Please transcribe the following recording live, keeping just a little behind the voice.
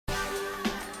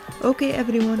Okay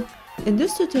everyone, in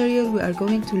this tutorial we are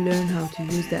going to learn how to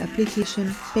use the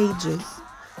application Pages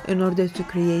in order to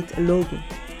create a logo.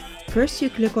 First you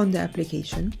click on the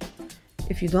application.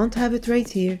 If you don't have it right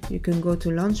here, you can go to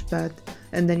Launchpad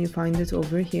and then you find it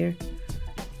over here.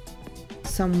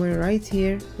 Somewhere right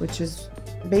here, which is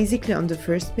basically on the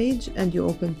first page, and you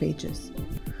open Pages.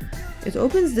 It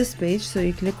opens this page, so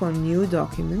you click on New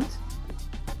Document.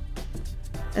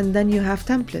 And then you have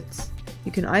templates.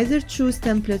 You can either choose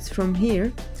templates from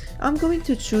here. I'm going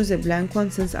to choose a blank one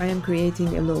since I am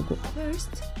creating a logo.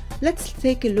 First, let's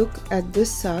take a look at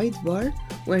this sidebar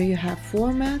where you have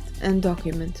Format and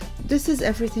Document. This is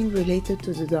everything related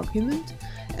to the document,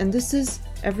 and this is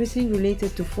everything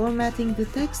related to formatting the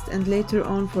text and later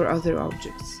on for other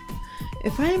objects.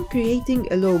 If I am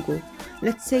creating a logo,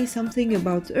 let's say something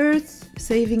about Earth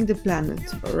saving the planet,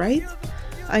 alright?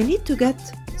 I need to get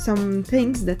some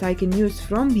things that I can use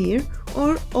from here,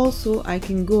 or also I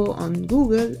can go on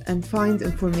Google and find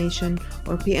information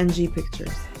or PNG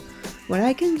pictures. What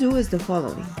I can do is the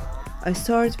following. I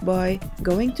start by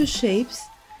going to Shapes,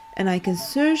 and I can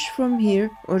search from here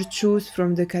or choose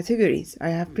from the categories. I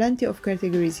have plenty of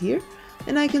categories here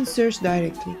and I can search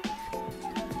directly.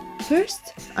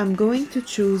 First, I'm going to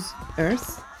choose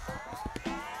Earth,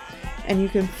 and you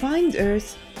can find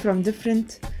Earth from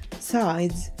different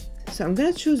sides. So I'm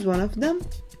gonna choose one of them.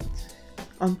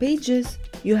 On Pages,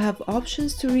 you have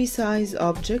options to resize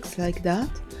objects like that.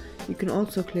 You can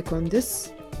also click on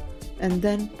this, and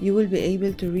then you will be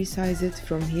able to resize it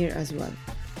from here as well,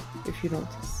 if you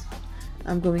notice.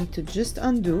 I'm going to just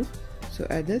undo, so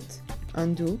edit,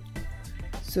 undo.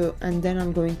 So, and then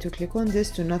I'm going to click on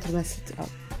this to not mess it up.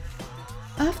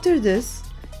 After this,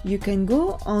 you can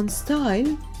go on Style,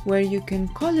 where you can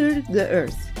color the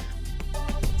Earth.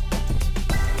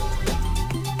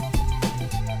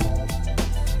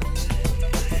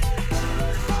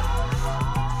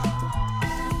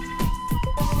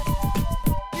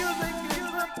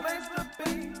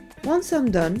 Once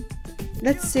I'm done,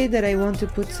 let's say that I want to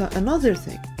put another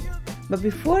thing. But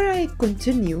before I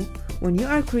continue, when you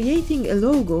are creating a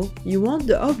logo, you want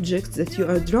the objects that you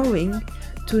are drawing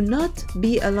to not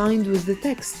be aligned with the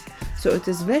text. So it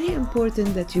is very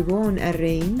important that you go on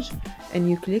Arrange and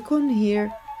you click on here,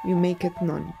 you make it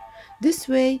none. This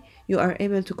way you are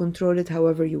able to control it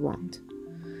however you want.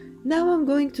 Now I'm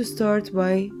going to start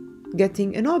by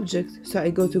getting an object. So I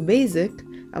go to Basic,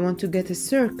 I want to get a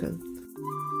circle.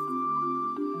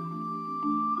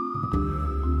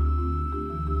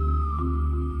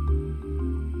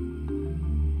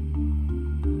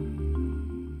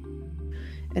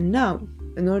 And now,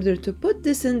 in order to put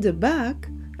this in the back,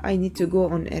 I need to go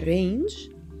on Arrange,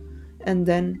 and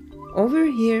then over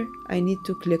here I need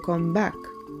to click on Back.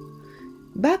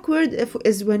 Backward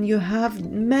is when you have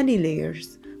many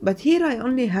layers, but here I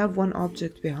only have one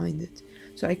object behind it.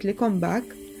 So I click on Back,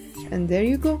 and there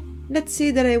you go. Let's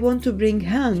say that I want to bring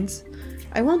hands.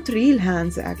 I want real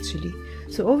hands actually.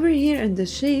 So over here in the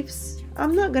Shapes,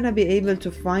 I'm not gonna be able to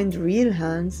find real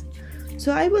hands.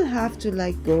 So I will have to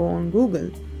go on Google.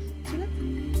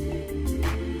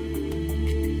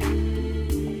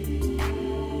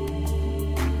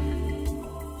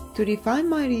 To refine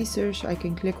my research, I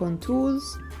can click on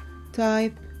Tools,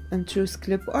 Type, and choose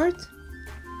Clip Art.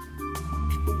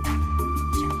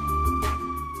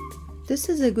 This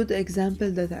is a good example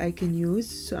that I can use,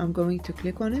 so I'm going to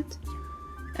click on it.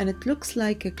 And it looks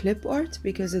like a clip art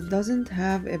because it doesn't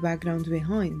have a background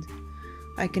behind.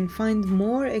 I can find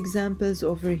more examples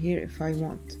over here if I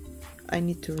want. I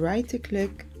need to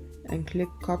right-click and click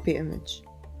Copy Image.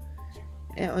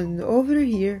 And over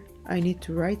here, I need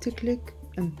to right-click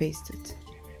and paste it.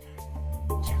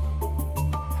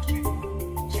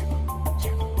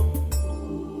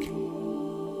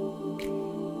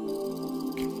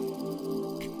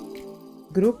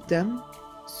 Group them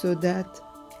so that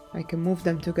I can move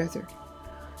them together.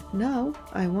 Now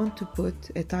I want to put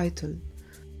a title.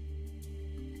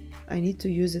 I need to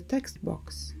use a text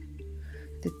box.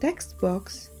 The text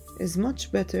box is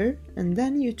much better, and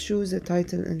then you choose a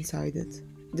title inside it,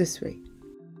 this way.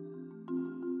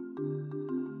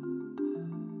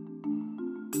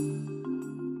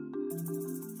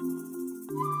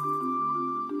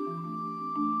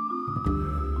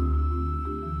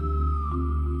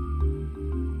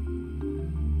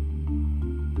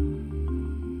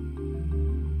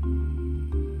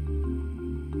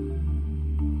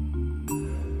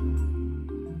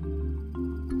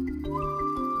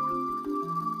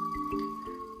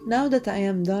 Now that I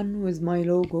am done with my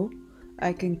logo,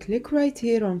 I can click right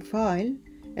here on File,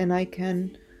 and I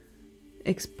can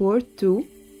export to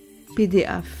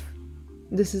PDF.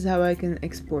 This is how I can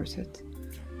export it.